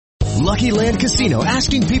Lucky Land Casino,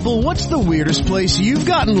 asking people, what's the weirdest place you've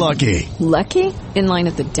gotten lucky? Lucky? In line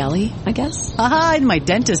at the deli, I guess? Aha, in my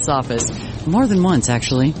dentist's office. More than once,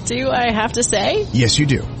 actually. Do I have to say? Yes, you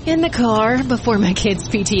do. In the car before my kids'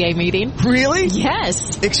 PTA meeting. Really?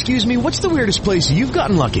 Yes. Excuse me, what's the weirdest place you've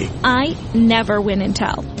gotten lucky? I never win and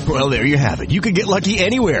tell. Well, there you have it. You can get lucky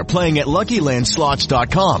anywhere, playing at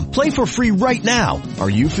LuckyLandSlots.com. Play for free right now. Are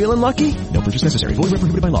you feeling lucky? No purchase necessary. Void where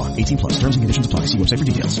prohibited by law. 18+. Terms and conditions apply. See website for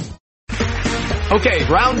details. Okay,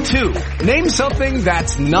 round two. Name something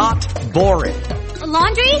that's not boring. A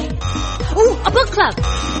laundry? Ooh, a book club.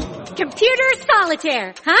 Computer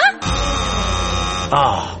solitaire, huh?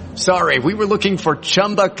 Ah, sorry, we were looking for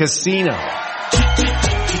Chumba Casino.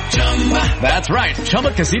 That's right,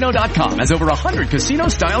 ChumbaCasino.com has over 100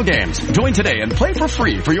 casino-style games. Join today and play for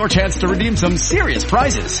free for your chance to redeem some serious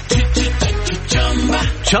prizes.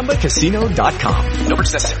 ChumbaCasino.com. No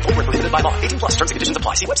purchase necessary. Void where prohibited by law. 18+. Terms and conditions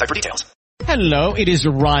apply. See website for details. Hello, it is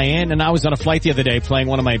Ryan, and I was on a flight the other day playing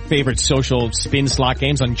one of my favorite social spin slot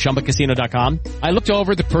games on ChumbaCasino.com. I looked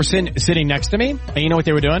over at the person sitting next to me, and you know what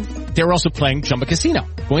they were doing? They were also playing Chumba Casino.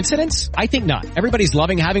 Coincidence? I think not. Everybody's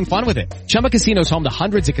loving having fun with it. Chumba Casino is home to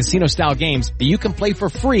hundreds of casino-style games that you can play for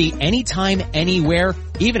free anytime, anywhere,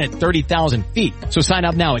 even at 30,000 feet. So sign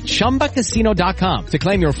up now at ChumbaCasino.com to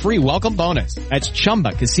claim your free welcome bonus. That's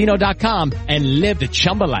ChumbaCasino.com and live the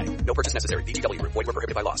Chumba life. No purchase necessary. VGW. Void where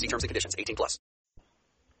prohibited by law. See terms and conditions. 18+.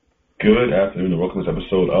 Good afternoon and welcome to this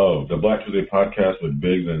episode of the Black Tuesday Podcast with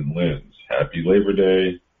Biggs and Lens. Happy Labor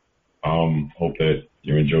Day. Hope that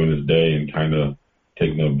you're enjoying this day and kind of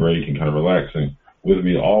taking a break and kind of relaxing. With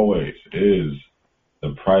me always is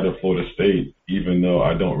the pride of Florida State, even though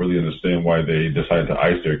I don't really understand why they decided to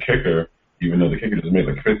ice their kicker, even though the kicker just made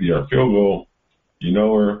like a 50-yard field goal. You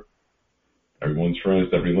know her. Everyone's friend,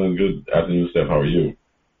 Stephanie Lynn. Good afternoon, Steph. How are you?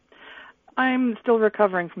 I'm still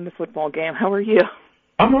recovering from the football game. How are you?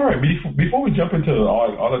 I'm all right. Before we jump into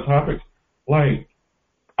all the topics, like,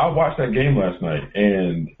 I watched that game last night,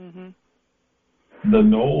 and the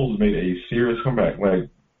Noles made a serious comeback. Like,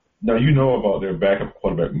 now you know about their backup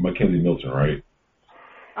quarterback, Mackenzie Milton, right?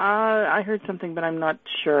 I heard something, but I'm not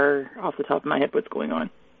sure off the top of my head what's going on.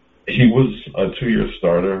 He was a 2-year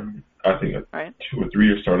starter, I think a right. 2 or 3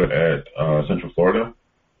 year starter at Central Florida.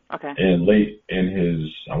 Okay. And late in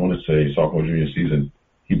his, I want to say, sophomore, junior season,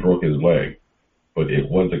 he broke his leg. But it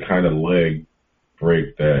was the kind of leg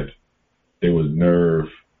break that there was nerve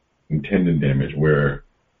and tendon damage where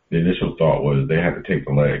the initial thought was they had to take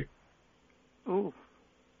the leg. Ooh.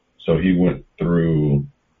 So he went through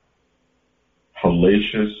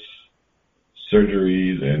hellacious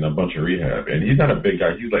surgeries and a bunch of rehab. And he's not a big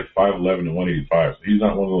guy. He's like 5'11" and 185. So he's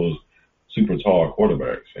not one of those super tall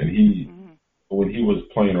quarterbacks. And when he was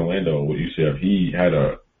playing Orlando with UCF, he had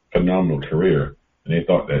a phenomenal career. And they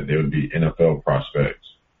thought that they would be NFL prospects.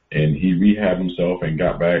 And he rehabbed himself and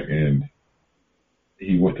got back, and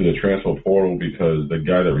he went to the transfer portal because the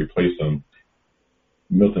guy that replaced him,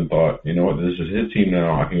 Milton, thought, you know what, this is his team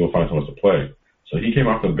now. I can go find someone else to play. So he came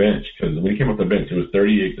off the bench, because when he came off the bench, it was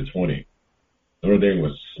 38-20. Notre Dame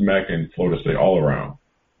was smacking Florida State all around.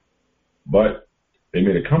 But they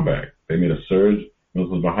made a comeback. They made a surge.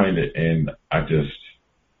 Milton was behind it, and I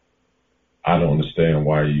don't understand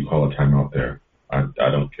why you call a timeout there. I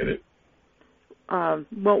don't get it. Well,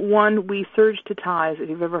 one, we surged to ties. If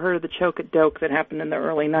you've ever heard of the choke at Doak that happened in the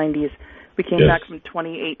early 90s, we came back from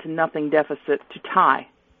 28-0 deficit to tie.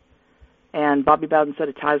 And Bobby Bowden said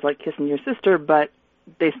a tie's like kissing your sister, but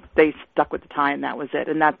they stuck with the tie, and that was it.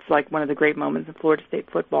 And that's like one of the great moments in Florida State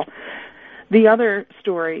football. The other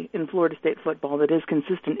story in Florida State football that is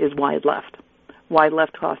consistent is wide left. Wide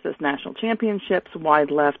left cost us national championships.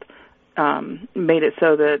 Wide left made it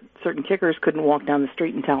so that certain kickers couldn't walk down the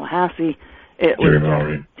street in Tallahassee. It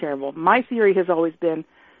was terrible. My theory has always been,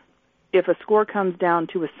 if a score comes down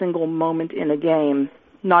to a single moment in a game,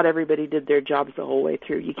 not everybody did their jobs the whole way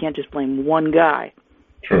through. You can't just blame one guy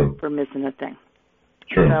for missing a thing.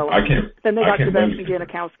 True. So, I can't. Then they got to Sebastian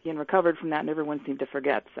Janikowski and recovered from that, and everyone seemed to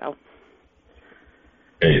forget. So.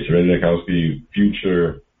 Hey, Sebastian Janikowski,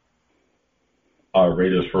 future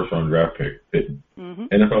Raiders first-round draft pick.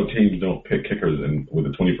 NFL teams don't pick kickers with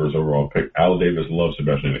the 21st overall pick. Al Davis loves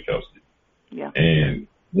Sebastian Janikowski. Yeah. And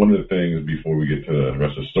one of the things before we get to the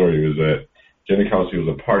rest of the story was that Janikowski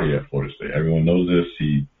was a party at Florida State. Everyone knows this.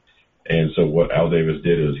 And so what Al Davis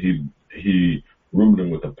did is he roomed him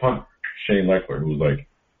with a punter, Shane Leckler, who was like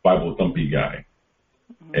Bible thumpy guy.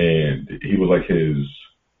 And he was like his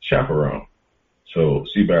chaperone. So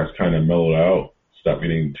Seabass kind of mellowed out, stopped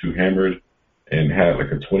getting too hammered, and had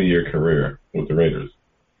like a 20-year career with the Raiders.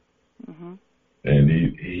 And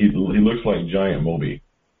he looks like Giant Moby.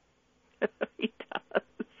 He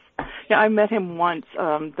does. Yeah, I met him once.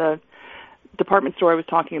 The department store I was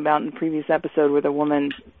talking about in the previous episode, where the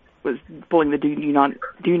woman was pulling the "Do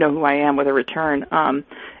you know who I am?" with a return.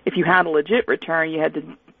 If you had a legit return,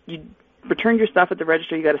 you returned your stuff at the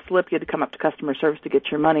register. You got a slip. You had to come up to customer service to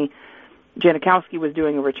get your money. Janikowski was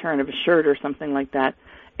doing a return of a shirt or something like that,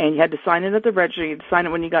 and you had to sign it at the register. You had to sign it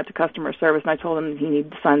when you got to customer service, and I told him he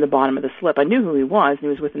needed to sign the bottom of the slip. I knew who he was, and he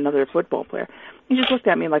was with another football player. He just looked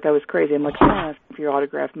at me like I was crazy. I'm like, I'm not asking for your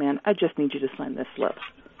autograph, man. I just need you to sign this slip.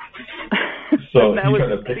 So that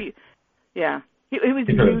was pretty, yeah. He was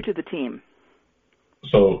new to the team.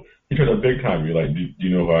 So he took a big time. You're like, do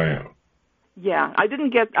you know who I am? Yeah, I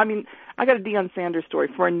got a Deion Sanders story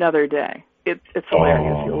for another day. It's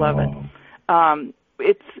hilarious. You'll love it.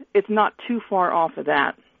 It's not too far off of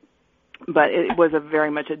that, but it was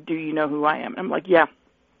very much a "Do you know who I am?" I'm like, yeah,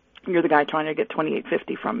 you're the guy trying to get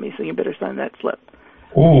 $28.50 from me, so you better sign that slip.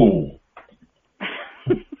 Ooh.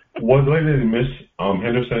 Was the lady Miss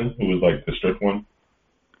Henderson, who was like the strict one?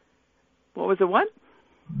 What was it? What?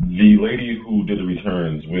 The lady who did the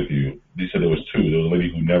returns with you. You said there was two. There was a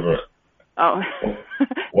lady who never. Oh,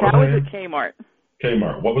 that was at Kmart.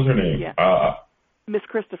 Kmart. What was her name? Yeah. Miss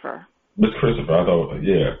Christopher. Miss Christopher. I thought,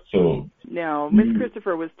 yeah. So. No, Miss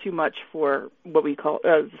Christopher was too much for what we call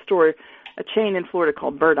a chain in Florida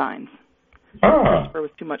called Burdines. Christopher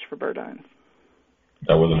was too much for Burdines.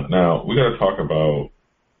 That wasn't. Now we got to talk about.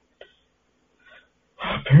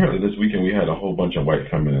 Apparently, this weekend we had a whole bunch of white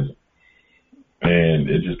feminism, and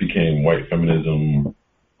it just became white feminism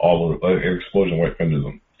all over, like an explosion of white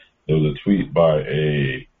feminism. There was a tweet by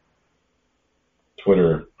a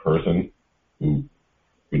Twitter person who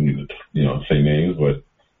we need to, say names, but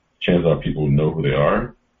chances are people know who they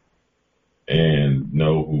are and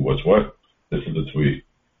know what's what. This is the tweet.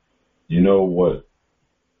 You want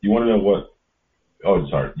to know what? Oh,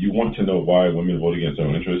 sorry. You want to know why women vote against their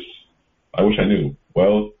own interests? I wish I knew.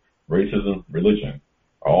 Well, racism, religion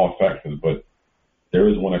are all factors, but there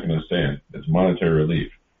is one I can understand. It's monetary relief.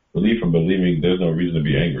 Relief from believing there's no reason to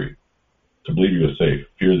be angry. To believe you're safe.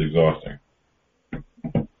 Fear is exhausting.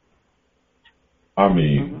 I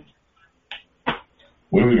mean,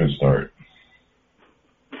 where do we even start?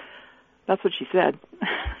 That's what she said.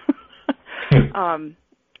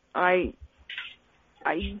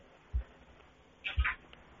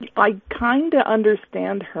 I kind of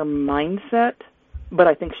understand her mindset, but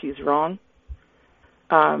I think she's wrong.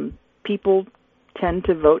 People tend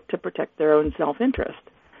to vote to protect their own self-interest.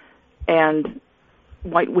 And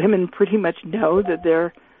white women pretty much know that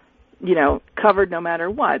they're, covered no matter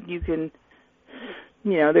what. You can,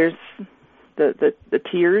 there's the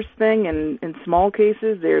tears thing, and in small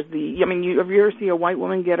cases, there's if you ever see a white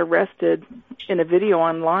woman get arrested in a video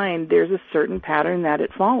online, there's a certain pattern that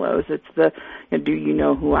it follows. It's the, do you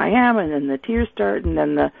know who I am? And then the tears start, and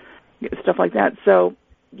then the stuff like that. So,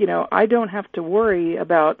 I don't have to worry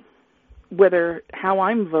about how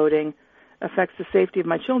I'm voting affects the safety of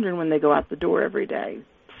my children when they go out the door every day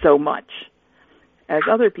so much as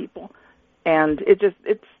other people. And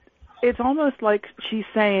it's almost like she's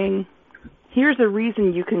saying, here's a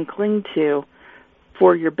reason you can cling to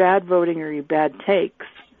for your bad voting or your bad takes,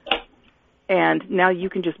 and now you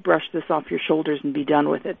can just brush this off your shoulders and be done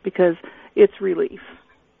with it because it's relief.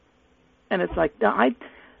 And it's like, I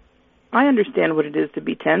understand what it is to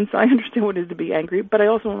be tense. I understand what it is to be angry, but I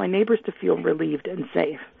also want my neighbors to feel relieved and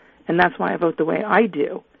safe, and that's why I vote the way I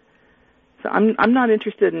do. So I'm not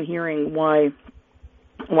interested in hearing why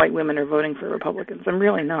white women are voting for Republicans. I'm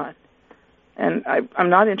really not. And I'm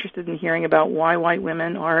not interested in hearing about why white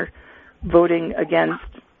women are voting against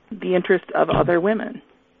the interests of other women.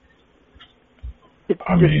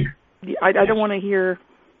 I don't want to hear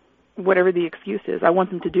whatever the excuse is. I want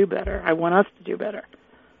them to do better. I want us to do better.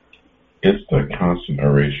 It's the constant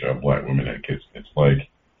erasure of black women that gets. It's like,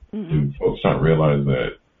 do folks not realize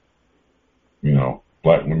that,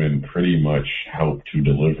 black women pretty much help to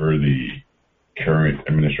deliver the current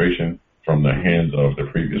administration from the hands of the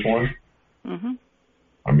previous one? Mm-hmm.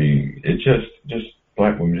 I mean, it's just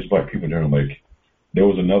black women, just black people doing, like, there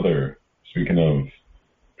was another, speaking of,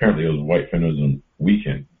 apparently it was White Feminism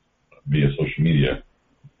Weekend via social media.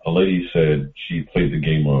 A lady said she played the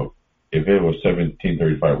game of, if it was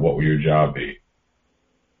 1735, what would your job be?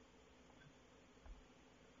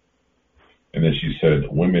 And then she said,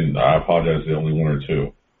 women, I apologize, there's only one or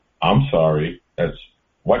two. I'm sorry, that's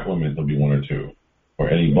white women, there'll be one or two. For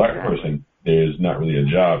any black person, there's not really a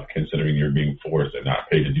job considering you're being forced and not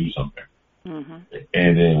paid to do something. Mm-hmm.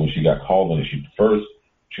 And then when she got called on it,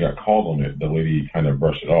 she got called on it, the lady kind of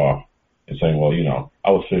brushed it off and saying, well,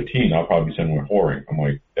 I was 15, I'll probably be somewhere whoring. I'm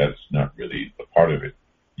like, that's not really the part of it.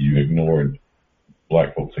 you ignored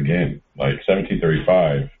black folks again. Like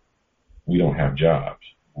 1735, we don't have jobs.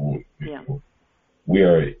 Yeah. We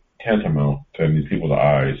are tantamount to these people's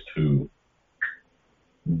eyes to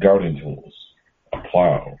gardening tools, a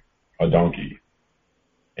plow, a donkey,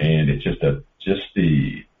 and it's just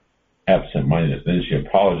the absent-mindedness. Then she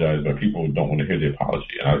apologized, but people don't want to hear the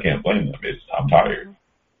apology, and I can't blame them. I'm tired.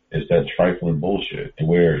 It's that trifling bullshit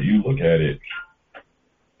where you look at it,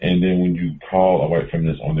 and then when you call a white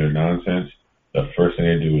feminist on their nonsense, the first thing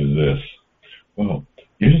they do is this. Well,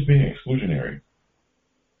 you're just being exclusionary.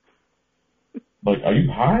 Like, are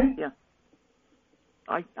you high? Yeah.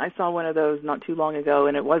 I saw one of those not too long ago,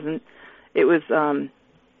 and it was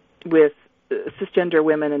with cisgender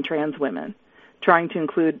women and trans women, trying to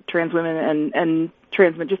include trans women and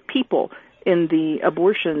trans men, just people in the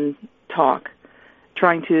abortion talk,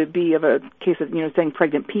 trying to be of a case of, saying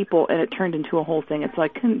pregnant people, and it turned into a whole thing. It's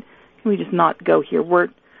like, can we just not go here? We're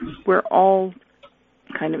all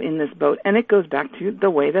kind of in this boat, and it goes back to the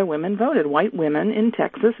way that women voted. White women in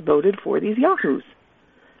Texas voted for these yahoos.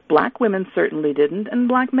 Black women certainly didn't, and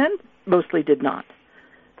black men mostly did not.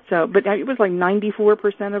 So, but it was like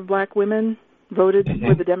 94% of black women voted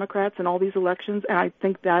for the Democrats in all these elections, and I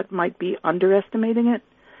think that might be underestimating it.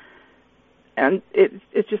 And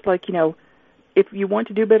it's just like, if you want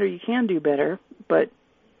to do better, you can do better, but,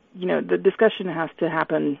 the discussion has to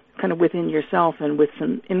happen kind of within yourself and with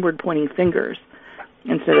some inward pointing fingers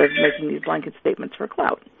instead of making these blanket statements for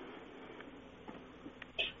clout.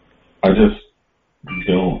 I just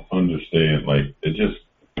don't understand, like, it just,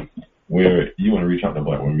 where you want to reach out to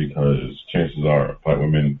black women because chances are black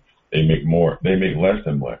women, they make less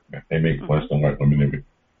than black men. They make less than white women. They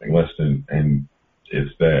make less than, and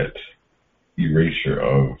it's that erasure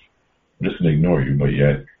of, I'm just going to ignore you, but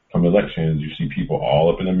yet, come elections, you see people all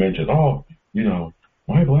up in the mentions,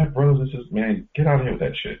 my black brothers and sisters, man, get out of here with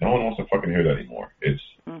that shit. No one wants to fucking hear that anymore. It's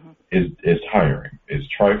tiring. It's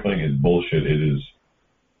trifling. It's bullshit. It is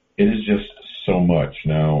just so much.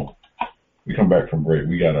 Now, we come back from break.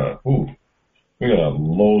 We got a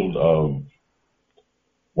load of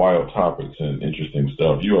wild topics and interesting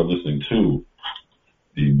stuff. You are listening to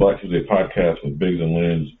the Black Tuesday podcast with Biggs and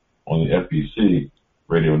Lens on the FBC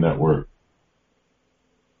Radio Network.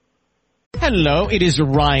 Hello, it is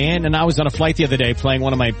Ryan, and I was on a flight the other day playing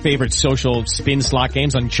one of my favorite social spin slot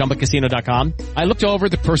games on ChumbaCasino.com. I looked over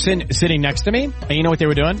at the person sitting next to me, and you know what they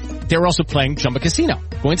were doing? They were also playing Chumba Casino.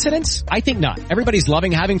 Coincidence? I think not. Everybody's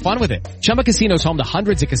loving having fun with it. Chumba Casino is home to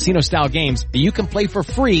hundreds of casino-style games that you can play for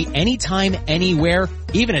free anytime, anywhere,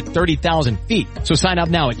 even at 30,000 feet. So sign up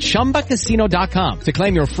now at ChumbaCasino.com to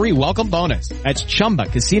claim your free welcome bonus. That's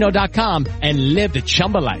ChumbaCasino.com and live the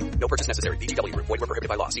Chumba life. No purchase necessary. VGW. Void where prohibited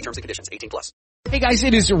by law. See terms and conditions. 18+. Hey guys,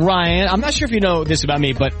 it is Ryan. I'm not sure if you know this about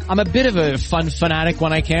me, but I'm a bit of a fun fanatic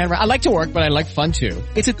when I can. I like to work, but I like fun too.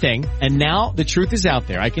 It's a thing. And now the truth is out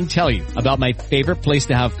there. I can tell you about my favorite place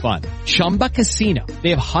to have fun. Chumba Casino. They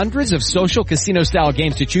have hundreds of social casino style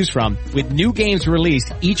games to choose from with new games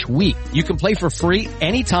released each week. You can play for free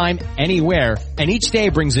anytime, anywhere, and each day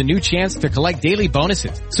brings a new chance to collect daily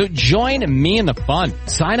bonuses. So join me in the fun.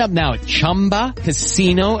 Sign up now at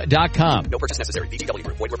ChumbaCasino.com. No purchase necessary. VGW.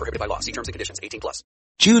 Void where prohibited by law. See terms and conditions. 18+.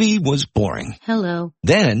 Judy was boring. Hello.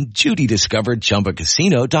 Then Judy discovered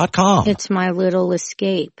ChumbaCasino.com. It's my little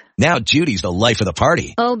escape. Now Judy's the life of the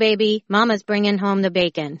party. Oh, baby, mama's bringing home the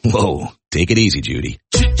bacon. Whoa, take it easy, Judy.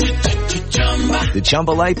 The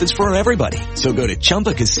Chumba life is for everybody. So go to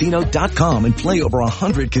ChumbaCasino.com and play over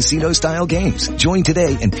 100 casino-style games. Join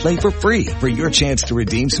today and play for free for your chance to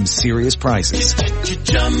redeem some serious prizes.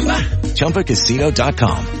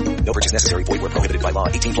 ChumbaCasino.com. No purchase necessary. Void where prohibited by law.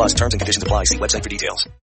 18+. Terms and conditions apply. See website for details.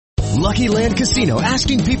 Lucky Land Casino,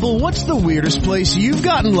 asking people, what's the weirdest place you've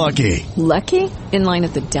gotten lucky? Lucky? In line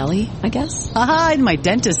at the deli, I guess? Aha, in my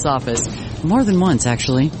dentist's office. More than once,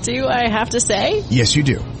 actually. Do I have to say? Yes, you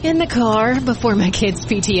do. In the car before my kids'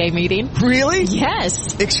 PTA meeting. Really?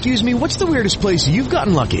 Yes. Excuse me, what's the weirdest place you've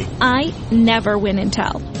gotten lucky? I never win and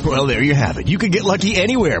tell. Well, there you have it. You can get lucky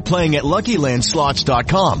anywhere, playing at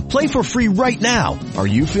LuckyLandSlots.com. Play for free right now. Are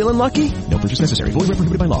you feeling lucky? No purchase necessary. Void where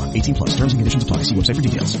prohibited by law. 18+. Terms and conditions apply. See website for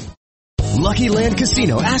details. Lucky Land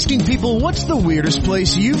Casino, asking people, what's the weirdest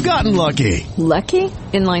place you've gotten lucky? Lucky?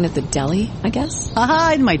 In line at the deli, I guess?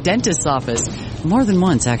 Aha, in my dentist's office. More than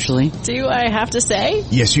once, actually. Do I have to say?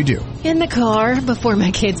 Yes, you do. In the car before my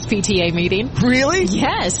kids' PTA meeting. Really?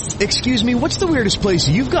 Yes. Excuse me, what's the weirdest place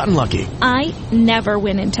you've gotten lucky? I never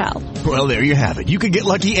win and tell. Well, there you have it. You can get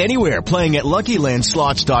lucky anywhere, playing at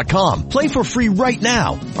LuckyLandSlots.com. Play for free right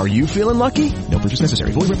now. Are you feeling lucky? No purchase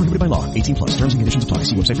necessary. Void where prohibited by law. 18+. Terms and conditions apply.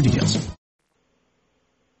 See website for details.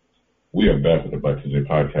 We are back with the Black Tuesday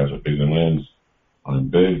podcast with Biggs and Lens. I'm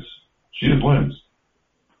Biggs. She is Lens.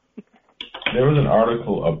 There was an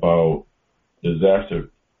article about disaster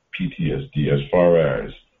PTSD as far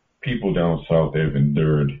as people down south. They've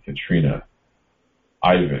endured Katrina,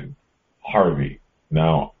 Ivan, Harvey,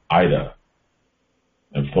 now Ida.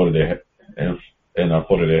 In Florida, they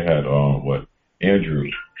had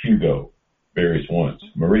Andrew, Hugo, various ones,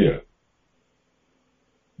 Maria.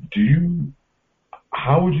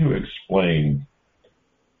 How would you explain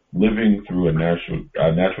living through a natural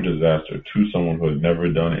disaster to someone who has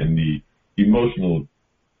never done it and the emotional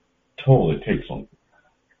toll it takes on them?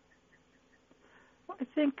 Well,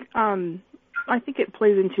 I think it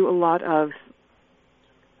plays into a lot of.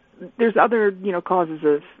 There's other causes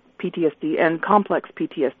of PTSD and complex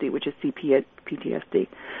PTSD, which is CPTSD.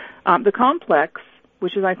 The complex,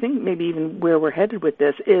 which is I think maybe even where we're headed with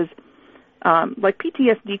this, is like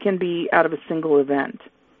PTSD can be out of a single event.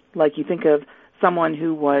 Like you think of someone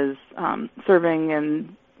who was serving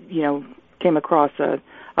and came across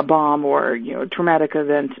a bomb or a traumatic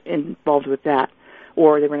event involved with that,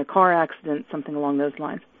 or they were in a car accident, something along those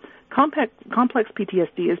lines. Complex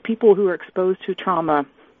PTSD is people who are exposed to trauma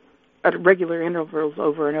at regular intervals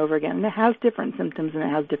over and over again, and it has different symptoms and it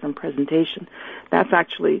has different presentation. That's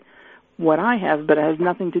actually what I have, but it has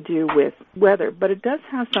nothing to do with weather. But it does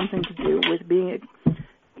have something to do with being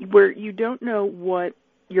where you don't know what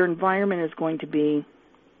your environment is going to be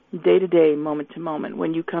day to day, moment to moment.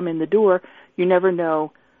 When you come in the door, you never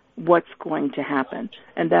know what's going to happen.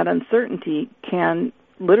 And that uncertainty can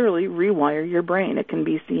literally rewire your brain. It can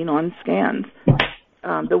be seen on scans.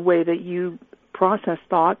 The way that you process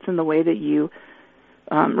thoughts and the way that you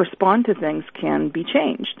respond to things can be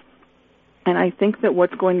changed. And I think that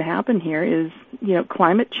what's going to happen here is,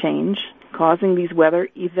 climate change causing these weather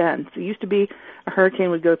events. It used to be a hurricane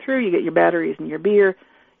would go through, you get your batteries and your beer,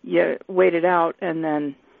 you wait it out, and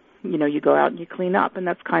then, you go out and you clean up. And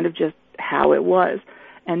that's kind of just how it was.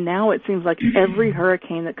 And now it seems like every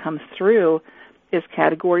hurricane that comes through is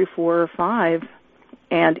Category 4 or 5,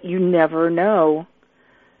 and you never know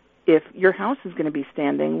if your house is going to be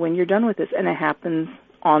standing when you're done with this. And it happens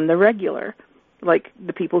on the regular. Like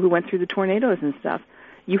the people who went through the tornadoes and stuff.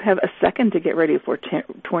 You have a second to get ready for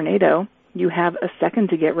tornado. You have a second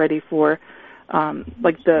to get ready for,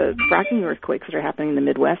 like the fracking earthquakes that are happening in the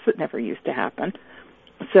Midwest that never used to happen.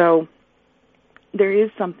 So there is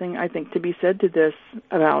something, I think, to be said to this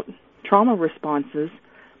about trauma responses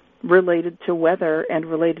related to weather and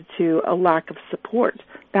related to a lack of support.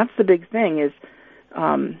 That's the big thing is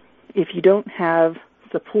if you don't have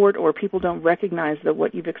support or people don't recognize that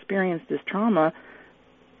what you've experienced is trauma,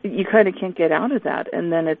 you kind of can't get out of that,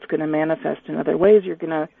 and then it's going to manifest in other ways. You're going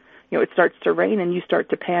to, it starts to rain and you start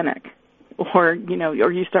to panic, or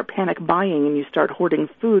you start panic buying and you start hoarding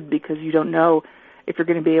food because you don't know if you're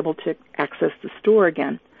going to be able to access the store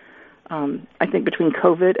again. I think between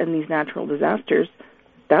COVID and these natural disasters,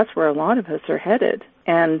 that's where a lot of us are headed.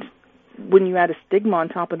 And when you add a stigma on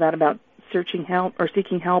top of that about seeking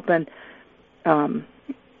help and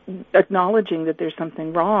acknowledging that there's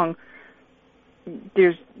something wrong,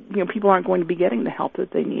 there's people aren't going to be getting the help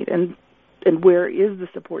that they need, and where is the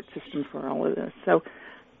support system for all of this? So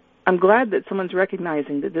I'm glad that someone's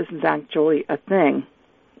recognizing that this is actually a thing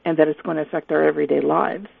and that it's going to affect our everyday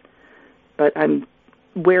lives, but I'm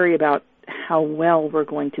wary about how well we're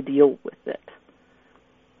going to deal with it.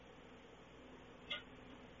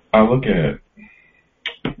 I look at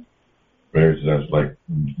various disasters, like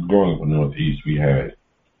growing up in the Northeast, we had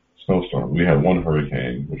snowstorms. We had one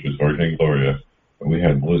hurricane, which was Hurricane Gloria, and we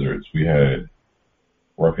had blizzards. We had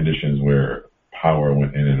rough conditions where power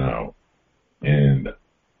went in and out. And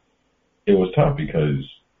it was tough because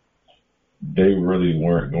they really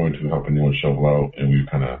weren't going to help anyone shovel out, and we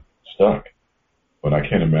were kind of stuck. But I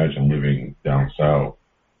can't imagine living down south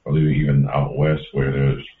or living even out west where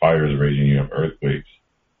there's fires raging, you have earthquakes.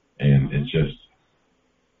 And it's just,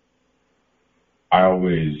 I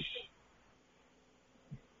always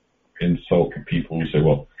insult people who say,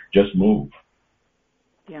 well, just move.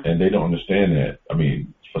 Yeah. And they don't understand that. I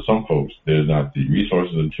mean, for some folks, there's not the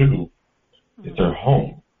resources, and two, it's their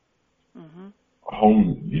home. Mm-hmm.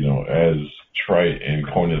 Home, as trite and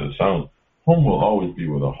corny as it sounds, home will always be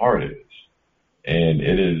where the heart is. And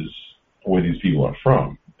it is where these people are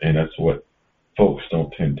from. And that's what folks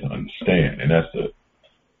don't tend to understand. And that's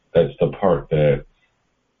the part that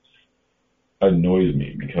annoys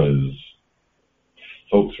me, because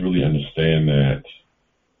folks really understand that,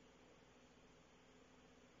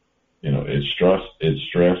 it's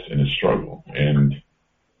stress and it's struggle, and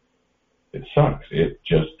it sucks. It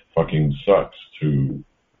just fucking sucks to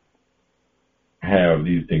have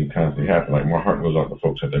these things constantly happen. Like, my heart goes out to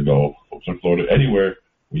folks at the Gulf, folks in Florida, anywhere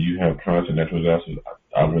where you have constant natural disasters.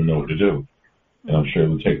 I wouldn't know what to do. And I'm sure it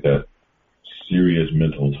would take that serious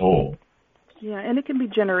mental toll. Yeah, and it can be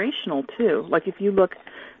generational, too. Like, if you look,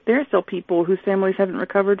 there are still people whose families haven't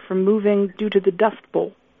recovered from moving due to the Dust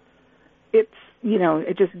Bowl. It's,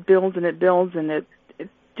 it just builds, and it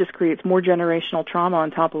just creates more generational trauma on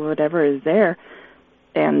top of whatever is there.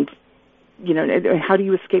 And, how do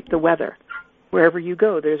you escape the weather? Wherever you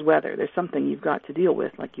go, there's weather. There's something you've got to deal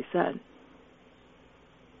with, like you said.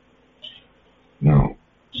 Now,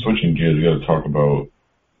 switching gears, we got to talk about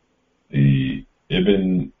the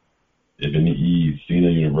Ibn Sina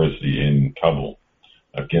University in Kabul,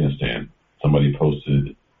 Afghanistan. Somebody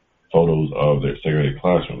posted photos of their segregated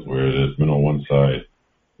classrooms where there's men on one side,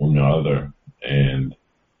 women on the other, and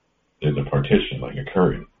there's a partition, like a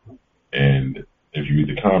curtain. And if you read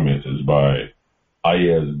the comments, it's by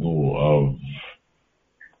Ayaz Gul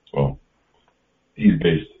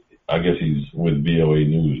he's with VOA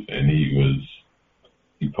News, and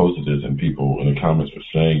he posted this, and people in the comments were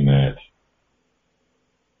saying that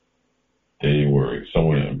they were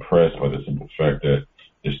somewhat impressed by the simple fact that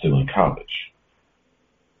they're still in college.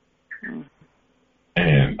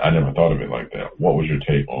 And I never thought of it like that. What was your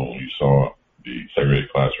take on when you saw the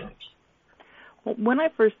segregated classrooms? Well, when I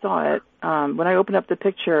first saw it, when I opened up the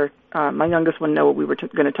picture, my youngest one knew what we were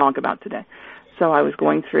going to talk about today. So I was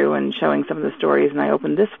going through and showing some of the stories, and I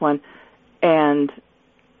opened this one. And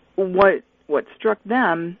what struck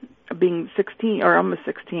them, being 16 or almost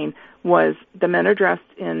 16, was the men are dressed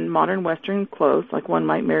in modern Western clothes, like one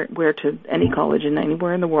might wear to any college and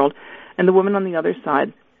anywhere in the world, and the women on the other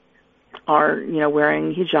side are,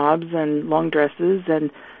 wearing hijabs and long dresses, and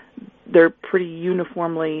they're pretty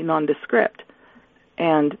uniformly nondescript.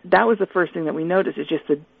 And that was the first thing that we noticed, is just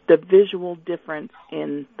the visual difference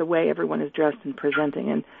in the way everyone is dressed and presenting.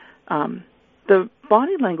 And the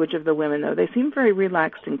body language of the women, though, they seem very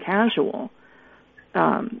relaxed and casual,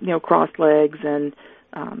 crossed legs and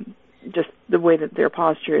just the way that their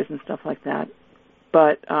posture is and stuff like that.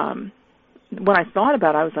 But when I thought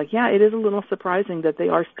about it, I was like, yeah, it is a little surprising that they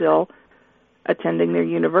are still attending their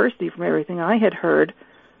university. From everything I had heard,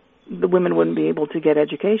 the women wouldn't be able to get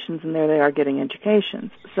educations, and there they are getting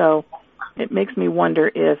educations. So it makes me wonder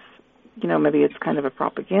if, maybe it's kind of a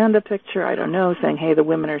propaganda picture, I don't know, saying, hey, the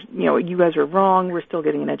women are, you guys are wrong, we're still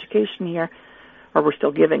getting an education here, or we're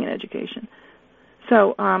still giving an education.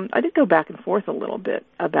 So I did go back and forth a little bit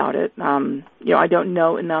about it. I don't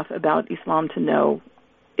know enough about Islam to know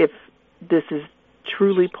if this is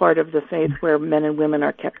truly part of the faith where men and women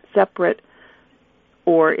are kept separate,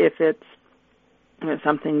 or if it's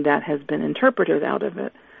something that has been interpreted out of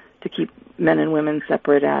it to keep men and women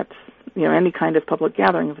separate at any kind of public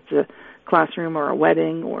gathering, if it's a classroom or a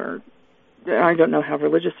wedding, or I don't know how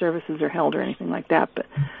religious services are held or anything like that. But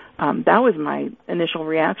that was my initial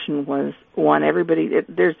reaction. Was one,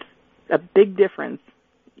 there's a big difference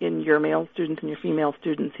in your male students and your female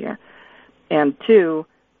students here, and two,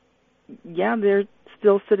 yeah, they're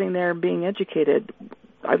still sitting there being educated.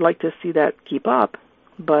 I'd like to see that keep up,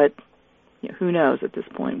 but who knows at this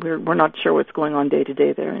point? We're not sure what's going on day to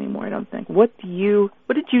day there anymore, I don't think. What did you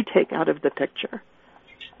take out of the picture?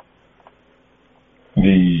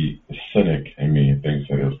 The cynic in me thinks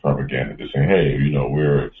that it was propaganda. Just saying, hey,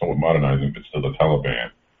 we're somewhat modernizing, but still the Taliban.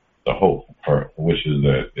 The hope part wishes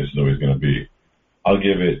that this is always going to be. I'll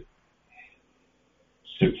give it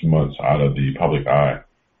 6 months out of the public eye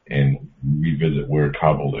and revisit where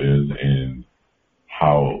Kabul is and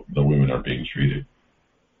how the women are being treated.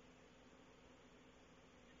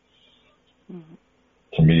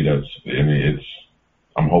 To me,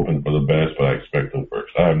 I'm hoping for the best, but I expect the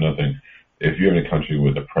worst. I have nothing. If you're in a country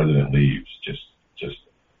where the president leaves, just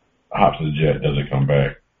hops the jet, doesn't come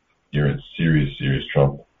back, you're in serious, serious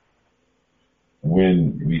trouble.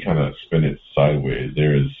 When we kind of spin it sideways,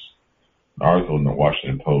 there is an article in the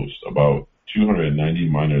Washington Post about 290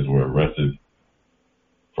 minors were arrested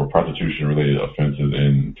for prostitution-related offenses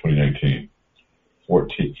in 2019.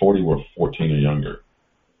 40 were 14 or younger.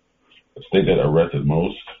 The state that arrested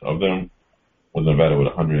most of them was Nevada with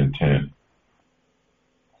 110.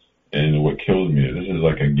 And what kills me is this is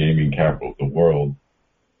like a gaming capital of the world,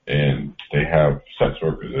 and they have sex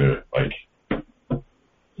workers there, like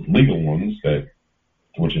legal ones,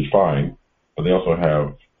 which is fine, but they also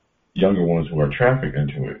have younger ones who are trafficked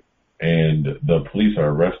into it, and the police are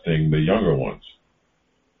arresting the younger ones.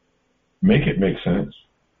 Make it make sense.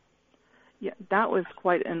 Yeah, that was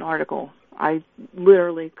quite an article. I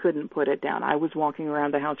literally couldn't put it down. I was walking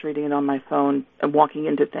around the house reading it on my phone and walking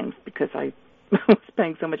into things because I was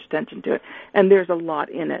paying so much attention to it. And there's a lot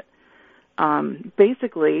in it.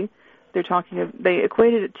 Basically, they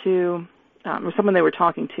equated it to, or someone they were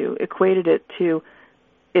talking to equated it to,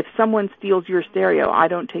 if someone steals your stereo, I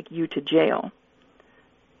don't take you to jail.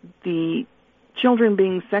 The children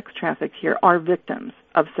being sex trafficked here are victims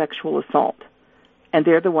of sexual assault, and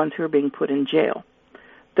they're the ones who are being put in jail.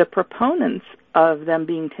 The proponents of them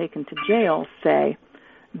being taken to jail say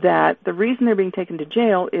that the reason they're being taken to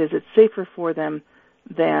jail is it's safer for them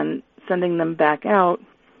than sending them back out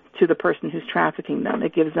to the person who's trafficking them.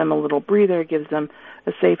 It gives them a little breather, it gives them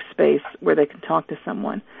a safe space where they can talk to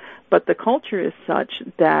someone. But the culture is such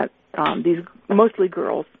that these, mostly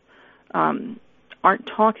girls, aren't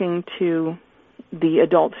talking to the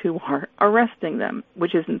adults who are arresting them,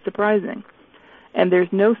 which isn't surprising. And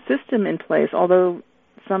there's no system in place, although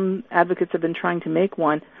some advocates have been trying to make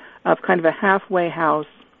one, of kind of a halfway house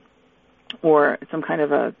or some kind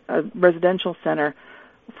of a residential center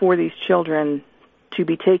for these children to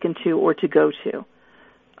be taken to or to go to.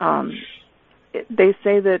 They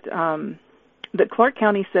say that Clark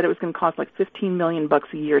County said it was going to cost like $15 million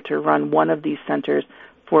a year to run one of these centers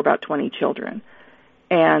for about 20 children.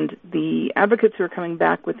 And the advocates who are coming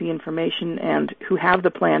back with the information and who have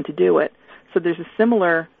the plan to do it, so there's a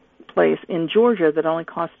similar place in Georgia that only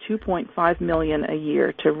costs $2.5 million a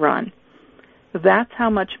year to run. That's how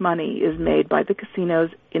much money is made by the casinos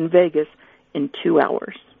in Vegas in 2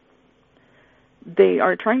 hours. They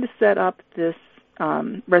are trying to set up this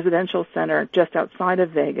residential center just outside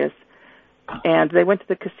of Vegas, and they went to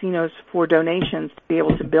the casinos for donations to be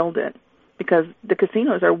able to build it, because the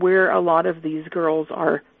casinos are where a lot of these girls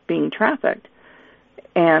are being trafficked.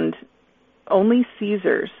 And only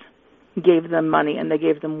Caesars gave them money, and they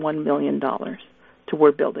gave them $1 million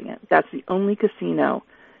toward building it. That's the only casino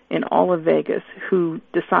in all of Vegas who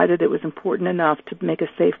decided it was important enough to make a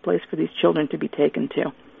safe place for these children to be taken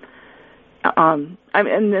to. And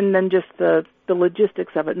then just the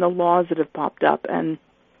logistics of it and the laws that have popped up and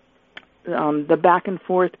the back and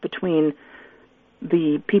forth between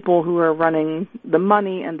the people who are running the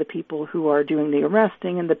money and the people who are doing the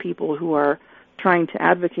arresting and the people who are trying to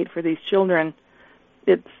advocate for these children.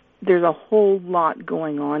 There's a whole lot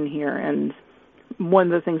going on here, and one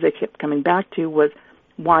of the things they kept coming back to was,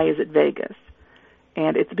 why is it Vegas?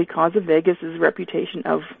 And it's because of Vegas's reputation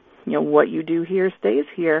of, what you do here stays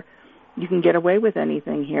here. You can get away with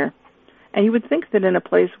anything here. And you would think that in a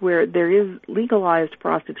place where there is legalized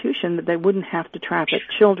prostitution that they wouldn't have to traffic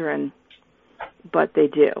children, but they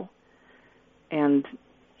do. And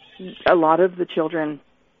a lot of the children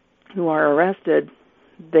who are arrested,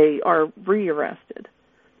 they are re-arrested.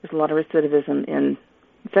 There's a lot of recidivism in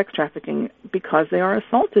sex trafficking because they are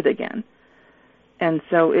assaulted again. And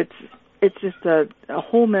so it's just a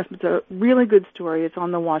whole mess. It's a really good story. It's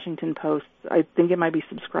on the Washington Post. I think it might be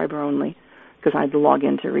subscriber only because I had to log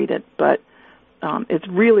in to read it. But it's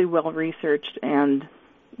really well researched, and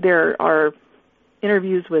there are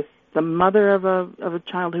interviews with the mother of a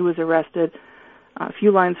child who was arrested, a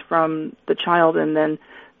few lines from the child, and then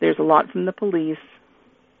there's a lot from the police.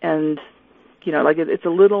 And it's a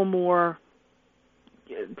little more,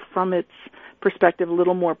 from its perspective, a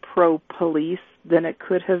little more pro-police than it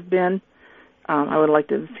could have been. I would like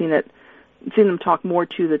to have seen them talk more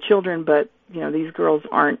to the children, but these girls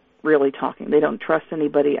aren't really talking. They don't trust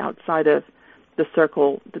anybody outside of the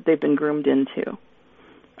circle that they've been groomed into.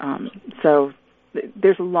 So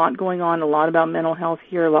there's a lot going on, a lot about mental health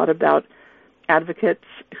here, a lot about advocates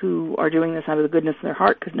who are doing this out of the goodness of their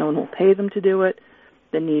heart because no one will pay them to do it,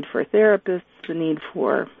 the need for therapists, the need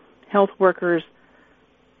for health workers,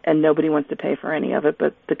 and nobody wants to pay for any of it,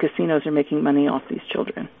 but the casinos are making money off these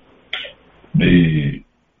children. The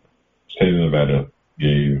state of Nevada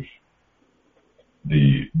gave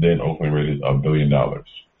the then Oakland Raiders $1 billion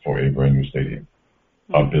for a brand new stadium.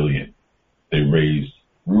 $1 billion. They raised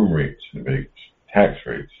room rates in Vegas, tax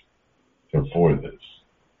rates, to afford this.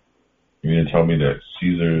 You mean to tell me that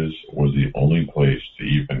Caesars was the only place to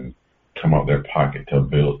even come out their pocket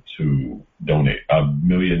to donate $1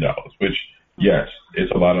 million, which, yes,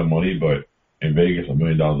 it's a lot of money, but in Vegas, $1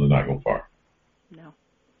 million does not go far. No.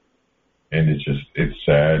 And it's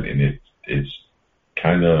sad, and it's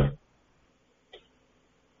kind of,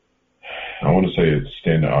 I want to say it's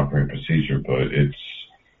standard operating procedure, but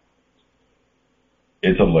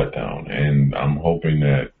it's a letdown, and I'm hoping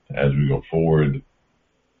that as we go forward,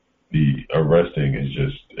 the arresting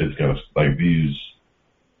is it's going to, like, these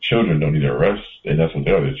children don't need to arrest, and that's what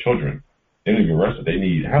they are, they're children. They don't need to be arrested, they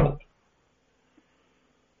need help.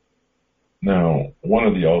 Now, one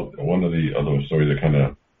of the other stories that kind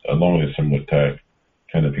of, along a similar tack,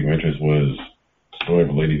 kind of piqued my interest was the story of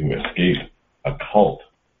a lady who escaped a cult.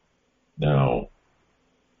 Now,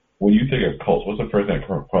 when you think of cults, what's the first thing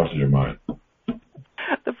that crosses your mind?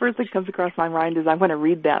 The first thing that comes across my mind is I want to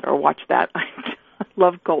read that or watch that. I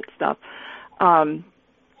love cult stuff.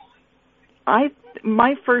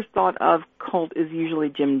 My first thought of cult is usually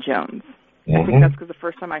Jim Jones. I think that's because the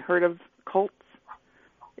first time I heard of cults.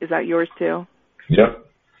 Is that yours too? Yep.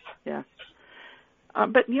 Yeah.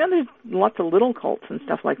 But, there's lots of little cults and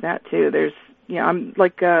stuff like that too. There's, I'm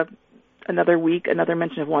like another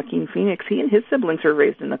mention of Joaquin Phoenix. He and his siblings were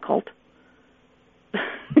raised in a cult.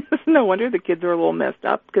 No wonder the kids are a little messed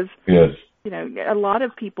up because, yes. A lot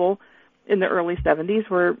of people in the early 70s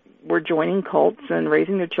were joining cults and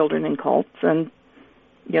raising their children in cults. And,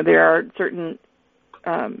 there are certain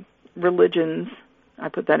religions, I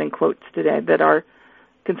put that in quotes today, that are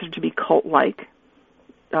considered to be cult-like.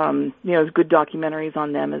 There's good documentaries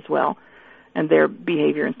on them as well and their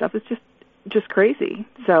behavior and stuff. It's just crazy.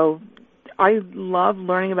 So I love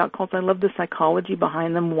learning about cults. I love the psychology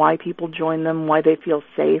behind them, why people join them, why they feel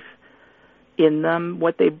safe in them,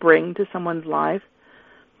 what they bring to someone's life.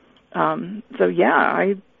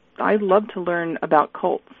 I love to learn about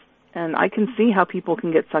cults, and I can see how people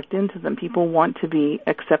can get sucked into them. People want to be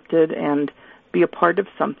accepted and be a part of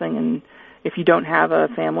something, and if you don't have a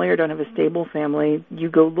family or don't have a stable family, you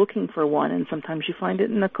go looking for one, and sometimes you find it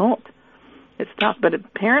in a cult. It's tough, but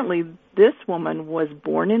apparently this woman was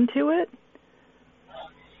born into it.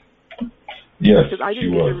 Yes, because I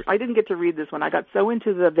didn't get to read this one. I got so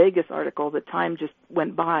into the Vegas article that time just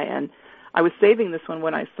went by, and I was saving this one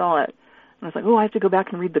when I saw it. And I was like, I have to go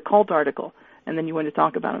back and read the cult article. And then you wanted to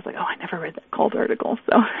talk about it. I was like, I never read that cult article.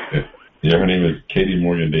 So. Yeah, her name is Katie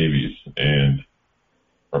Morgan Davies, and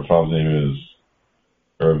her father's name is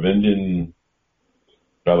Arvind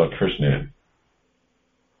Balakrishnan.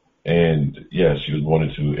 And, she was born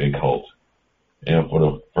into a cult. And for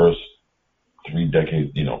the first 3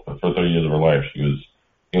 decades, for the first 30 years of her life, it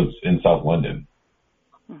was in South London.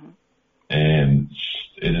 Mm-hmm. And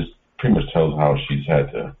it just pretty much tells how she's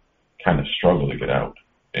had to kind of struggle to get out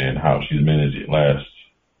and how she's managed the last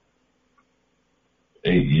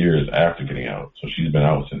 8 years after getting out. So she's been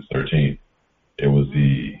out since 13. It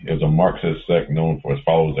was a Marxist sect known for its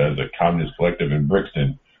followers as a communist collective in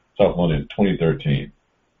Brixton, South London, 2013.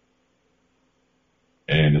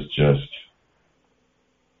 And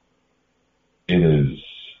it is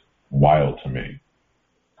wild to me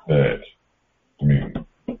that, look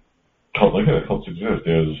at the cults exist.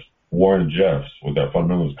 There's Warren Jeffs with that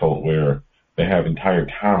fundamentalist cult where they have entire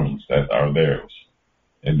towns that are theirs.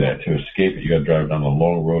 And that to escape it, you got to drive down a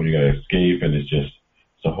long road, you got to escape, and it's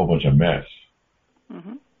a whole bunch of mess.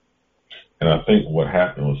 Mm-hmm. And I think what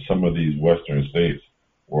happened was some of these Western states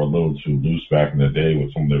were a little too loose back in the day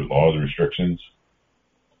with some of their laws and restrictions.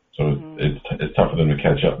 So it's tough for them to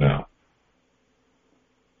catch up now.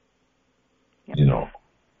 Yep.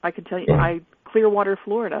 I can tell you, Clearwater,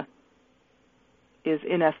 Florida is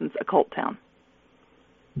in essence a cult town.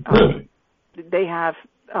 Really? They have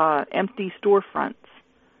empty storefronts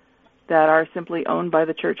that are simply owned by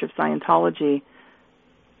the Church of Scientology,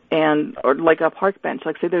 or like a park bench.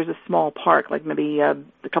 Like say there's a small park, like maybe a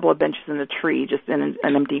couple of benches in a tree, just in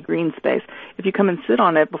an empty green space. If you come and sit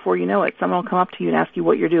on it, before you know it, someone will come up to you and ask you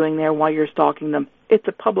what you're doing there, why you're stalking them. It's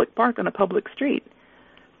a public park on a public street.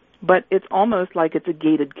 But it's almost like it's a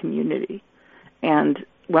gated community. And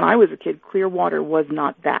when I was a kid, Clearwater was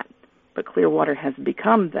not that, but Clearwater has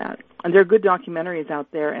become that. And there are good documentaries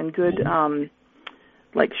out there and good,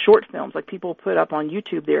 like short films, like people put up on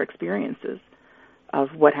YouTube their experiences of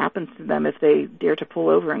what happens to them if they dare to pull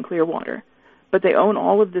over in Clearwater. But they own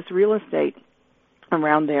all of this real estate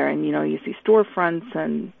around there, and, you see storefronts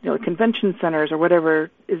and, convention centers or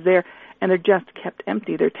whatever is there, and they're just kept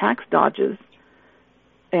empty. They're tax dodges,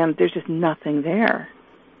 and there's just nothing there.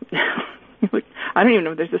 I don't even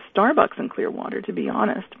know if there's a Starbucks in Clearwater, to be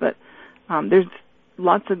honest, but there's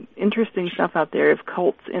lots of interesting stuff out there. If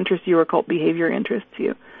cults interest you or cult behavior interests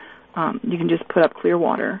you, you can just put up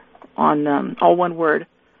Clearwater on all one word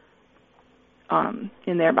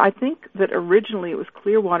in there. But I think that originally it was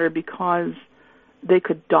Clearwater because they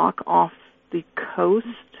could dock off the coast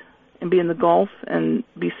and be in the Gulf and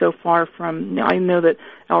be so far from... I know that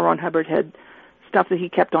L. Ron Hubbard had stuff that he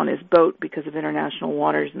kept on his boat because of international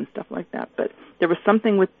waters and stuff like that. But there was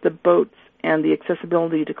something with the boats and the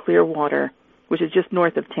accessibility to Clearwater, which is just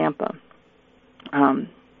north of Tampa.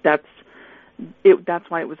 That's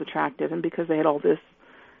why it was attractive, and because they had all this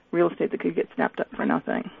real estate that could get snapped up for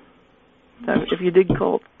nothing. So if you dig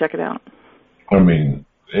cult, check it out. I mean,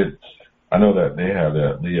 I know that they have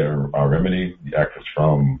that Leah Remini, the actress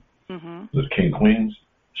from the King Queens.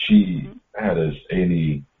 She had this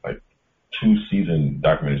 2-season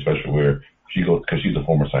documentary special where she goes, because she's a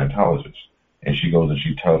former Scientologist, and she goes and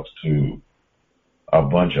she talks to a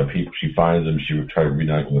bunch of people. She finds them, she would try to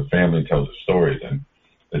reunite with the family, tells the stories, and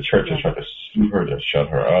the church has tried to sue her to shut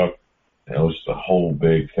her up, and it was just a whole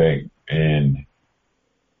big thing. And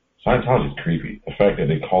Scientology is creepy. The fact that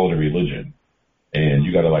they call it a religion, and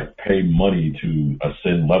you got to like pay money to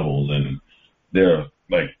ascend levels, and they're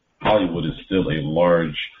like Hollywood is still a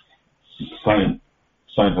large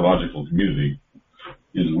Scientological community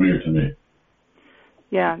is weird to me.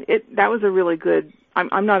 Yeah, that was a really good.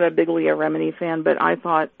 I'm not a big Leah Remini fan, but I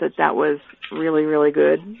thought that was really, really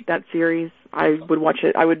good. That series, I would watch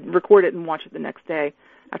it. I would record it and watch it the next day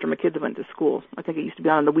after my kids went to school. I think it used to be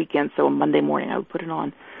on the weekend, so on Monday morning I would put it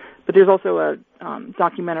on. But there's also a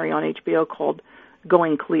documentary on HBO called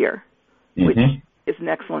Going Clear, which is an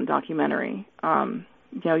excellent documentary.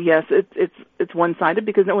 Yes, it's one-sided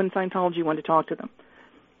because no one in Scientology wanted to talk to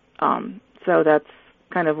them. So that's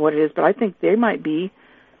kind of what it is. But I think they might be.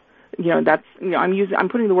 I'm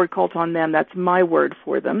putting the word cult on them. That's my word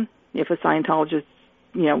for them. If a Scientologist,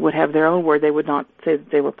 would have their own word, they would not say that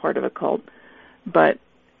they were part of a cult. But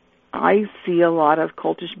I see a lot of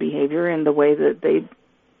cultish behavior in the way that they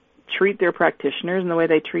treat their practitioners and the way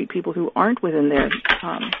they treat people who aren't within their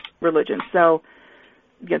religion. So,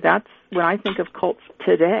 yeah, that's when I think of cults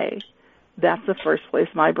today, that's the first place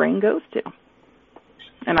my brain goes to.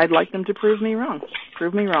 And I'd like them to prove me wrong.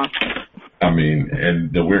 Prove me wrong. I mean,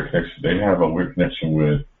 and the weird connection, they have a weird connection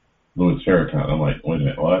with Louis Farrakhan. I'm like, wait a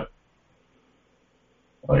minute, what?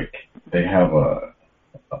 Like, they have I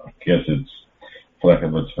guess it's, for lack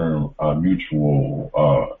of a term, a mutual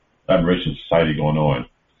admiration society going on.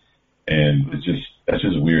 And that's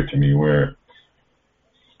just weird to me, where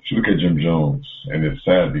you look at Jim Jones, and it's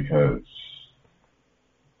sad because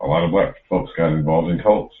a lot of black folks got involved in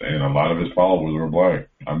cults, and a lot of his followers were black.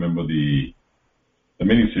 I remember the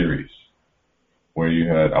miniseries where you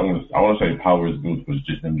had, I want to say Powers Booth was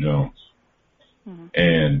Jim Jones,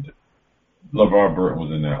 and LeVar Burton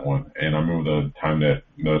was in that one. And I remember the time that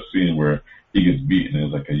the scene where he gets beaten, and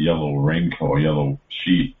it was like a yellow raincoat, a yellow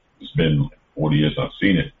sheet. It's been 40 years since I've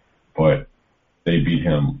seen it, but they beat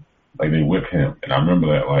him, like they whipped him, and I remember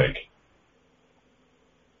that like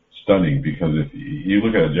stunning, because if you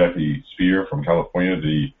look at Jackie Speier from California,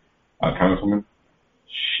 the congresswoman,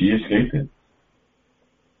 she escaped it.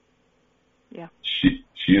 Yeah.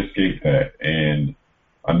 She escaped that, and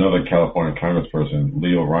another California congressperson,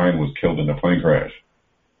 Leo Ryan, was killed in a plane crash.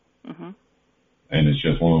 And it's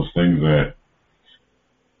just one of those things that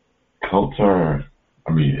cults are,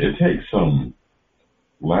 I mean, it takes some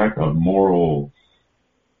lack of moral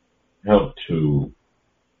help to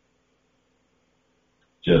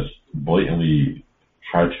just blatantly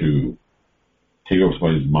try to take over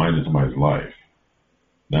somebody's mind and somebody's life.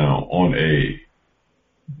 Now, on a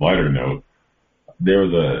lighter note, there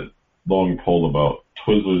was a long poll about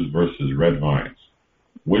Twizzlers versus Red Vines.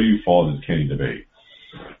 Where do you fall in this candy debate?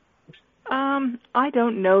 I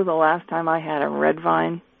don't know the last time I had a Red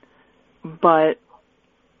Vine, but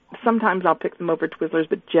sometimes I'll pick them over Twizzlers,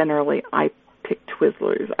 but generally I pick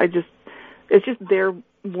Twizzlers. It's just they're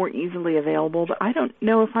more easily available, but I don't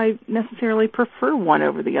know if I necessarily prefer one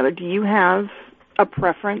over the other. Do you have a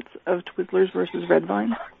preference of Twizzlers versus Red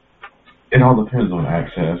Vine? It all depends on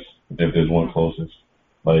access, if there's one closest.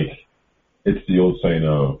 Like, it's the old saying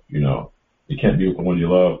of, you can't be with the one you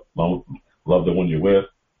love the one you're with.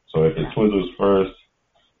 So if it's Twizzlers first,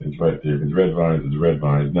 it's right there. If it's Red Vines, it's Red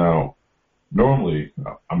Vines. Now, normally,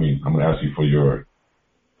 I'm going to ask you for your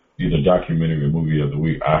either documentary or movie of the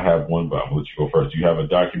week. I have one, but I'm going to let you go first. Do you have a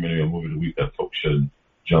documentary or movie of the week that folks should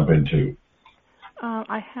jump into?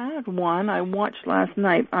 I had one I watched last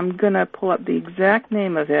night. I'm going to pull up the exact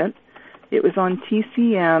name of it. It was on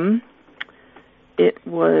TCM. It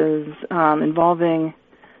was involving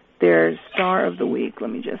their Star of the Week. Star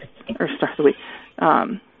of the Week.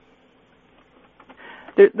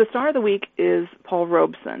 The Star of the Week is Paul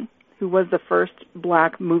Robeson, who was the first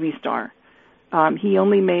black movie star. He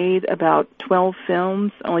only made about 12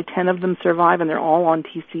 films. Only 10 of them survive, and they're all on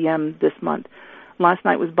TCM this month. Last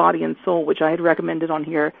night was Body and Soul, which I had recommended on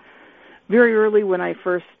here very early when I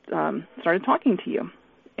first started talking to you.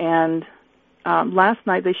 And last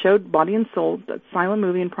night they showed Body and Soul, that silent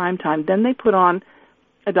movie in prime time. Then they put on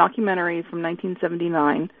a documentary from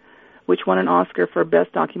 1979, which won an Oscar for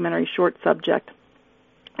Best Documentary Short Subject.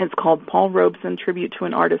 It's called Paul Robeson, Tribute to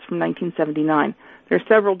an Artist from 1979. There are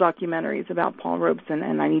several documentaries about Paul Robeson,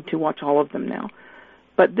 and I need to watch all of them now.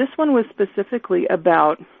 But this one was specifically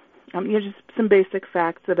about, just some basic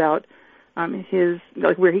facts about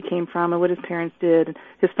where he came from and what his parents did.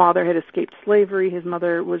 His father had escaped slavery. His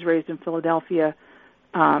mother was raised in Philadelphia.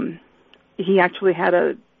 he actually had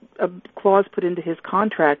a clause put into his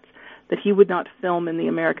contract that he would not film in the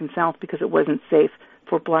American South because it wasn't safe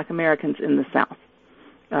for black Americans in the South.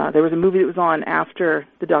 There was a movie that was on after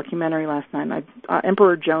the documentary last night.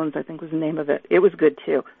 Emperor Jones, I think was the name of it. It was good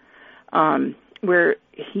too, where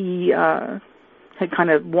he had kind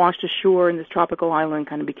of washed ashore in this tropical island,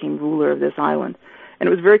 kind of became ruler of this island. And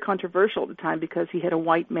it was very controversial at the time because he had a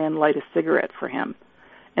white man light a cigarette for him,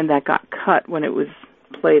 and that got cut when it was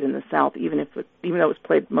played in the South, even though it was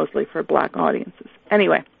played mostly for black audiences.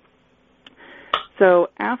 Anyway, so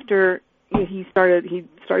after he started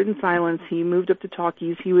in silence, he moved up to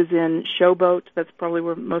talkies. He was in Showboat. That's probably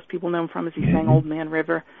where most people know him from, as he sang Old Man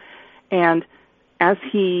River. And as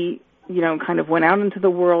he, kind of went out into the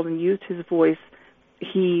world and used his voice,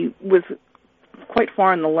 he was quite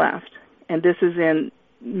far on the left. And this is in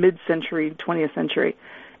mid-century, 20th century.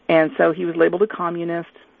 And so he was labeled a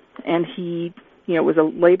communist, and he, was a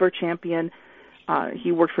labor champion.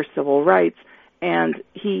 He worked for civil rights. And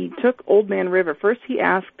he took Old Man River. First he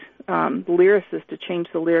asked the lyricist to change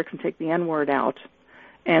the lyrics and take the N-word out,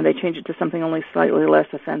 and they changed it to something only slightly less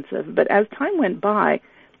offensive. But as time went by,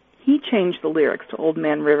 he changed the lyrics to Old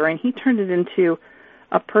Man River, and he turned it into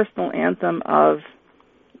a personal anthem of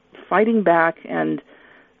fighting back and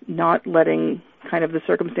not letting kind of the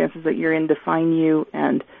circumstances that you're in define you.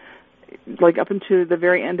 And like up into the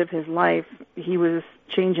very end of his life, he was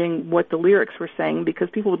changing what the lyrics were saying because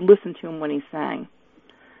people would listen to him when he sang.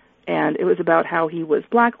 And it was about how he was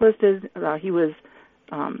blacklisted, he was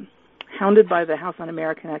hounded by the House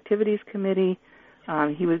Un-American Activities Committee,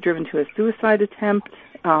 he was driven to a suicide attempt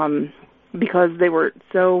because they were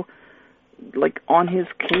so on his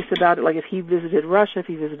case about it. Like if he visited Russia, if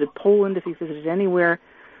he visited Poland, if he visited anywhere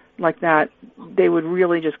like that, they would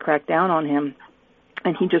really just crack down on him.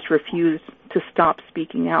 And he just refused to stop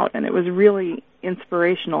speaking out. And it was really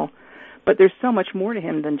inspirational. But there's so much more to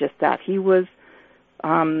him than just that. He was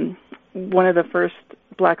one of the first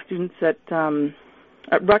black students at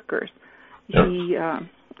Rutgers. Yep.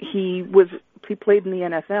 He played in the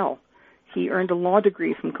NFL. He earned a law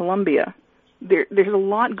degree from Columbia. There's a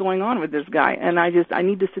lot going on with this guy. And I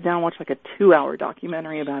need to sit down and watch a 2-hour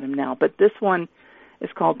documentary about him now. But this one is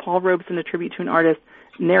called Paul Robeson, A Tribute to an Artist,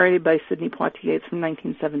 narrated by Sidney Poitier. It's from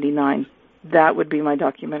 1979. That would be my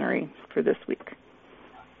documentary for this week.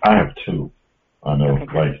 I have two. I know.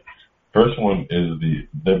 Okay, first one is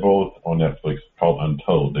they're both on Netflix, called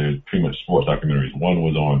Untold. They're pretty much sports documentaries. One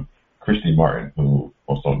was on Christy Martin, who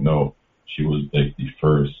most don't know, she was the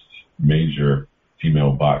first major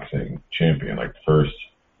female boxing champion, the first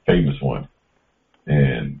famous one.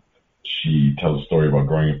 And she tells a story about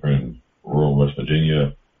growing up in rural West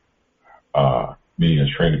Virginia, meeting a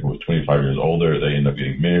trainer who was 25 years older. They end up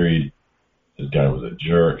getting married. This guy was a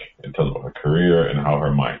jerk, and tells about her career and how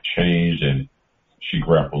her mind changed, and she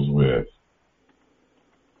grapples with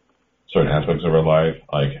certain aspects of her life.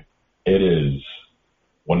 It is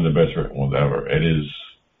one of the best written ones ever.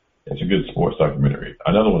 It's a good sports documentary.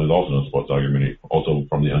 Another one is also a sports documentary, also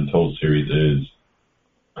from the Untold series, is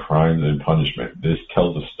Crimes and Punishment. This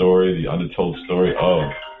tells the untold story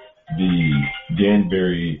of the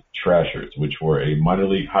Danbury Trashers, which were a minor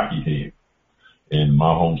league hockey team in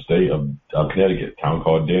my home state of Connecticut, a town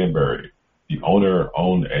called Danbury. The owner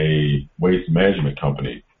owned a waste management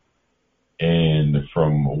company, and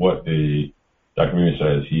from what the documentary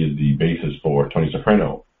says, he is the basis for Tony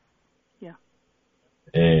Soprano. Yeah.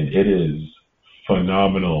 And it is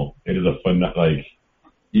phenomenal. It is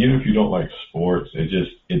even if you don't like sports,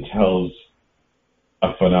 it tells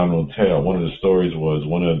a phenomenal tale. One of the stories was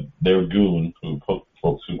their goon,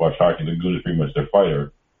 folks who watch hockey, the goon is pretty much their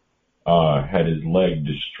fighter, had his leg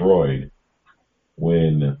destroyed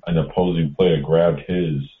when an opposing player grabbed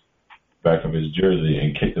his back of his jersey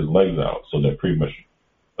and kicked his legs out. So that pretty much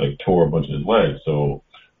tore a bunch of his legs. So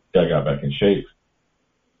guy got back in shape.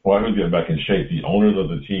 While he was getting back in shape, the owners of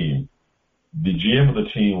the team, the GM of the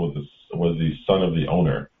team was the son of the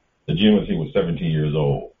owner. The GM of the team was 17 years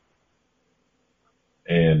old.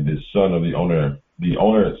 And the son of the owner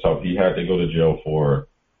itself, he had to go to jail for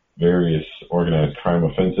various organized crime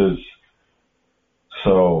offenses.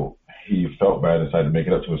 So he felt bad and decided to make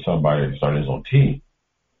it up to his son by starting his own team.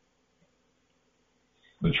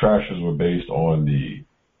 The Trashers were based on the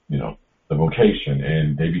vocation,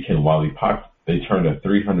 and they became wildly popular. They turned a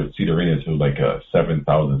 300-seat arena into a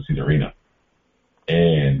 7,000-seat arena.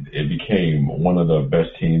 And it became one of the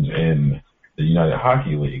best teams in the United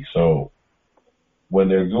Hockey League. So when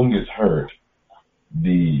their goon gets hurt,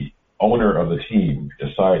 the owner of the team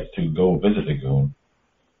decides to go visit the goon.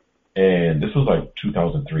 And this was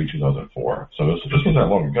 2003, 2004. So this wasn't that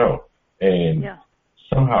long ago. And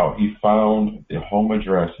somehow he found the home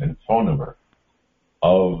address and phone number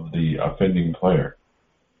of the offending player.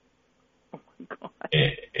 Oh my God.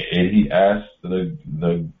 And he asked his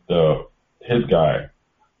guy,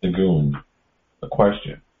 the goon, a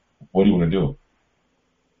question. What do you want to do?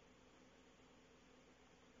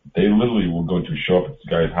 They literally were going to show up at this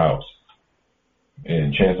guy's house,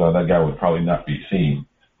 and chances are that guy would probably not be seen.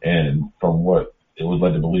 And from what it was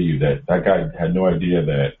led to believe, that guy had no idea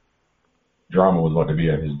that drama was about to be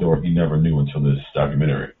at his door. He never knew until this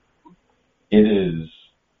documentary.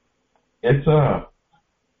 It's a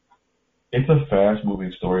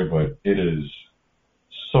fast-moving story, but it is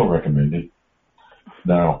so recommended.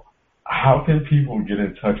 Now, how can people get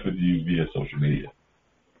in touch with you via social media?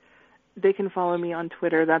 They can follow me on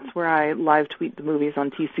Twitter. That's where I live tweet the movies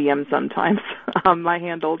on TCM sometimes. My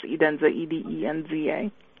handle is Edenza,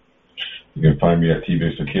 Edenza. You can find me at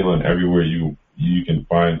TBase Tequila, and everywhere you can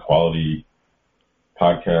find quality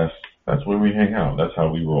podcasts. That's where we hang out. That's how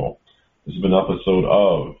we roll. This has been an episode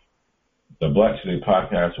of the Black City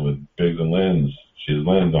Podcast with Biggs and Lens. She's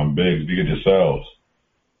Lens, I'm Biggs. Be good to yourselves.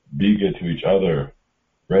 Be good to each other.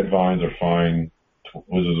 Red vines are fine.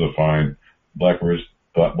 Wizards are fine. Black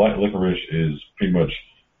licorice is pretty much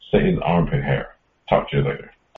Satan's armpit hair. Talk to you later.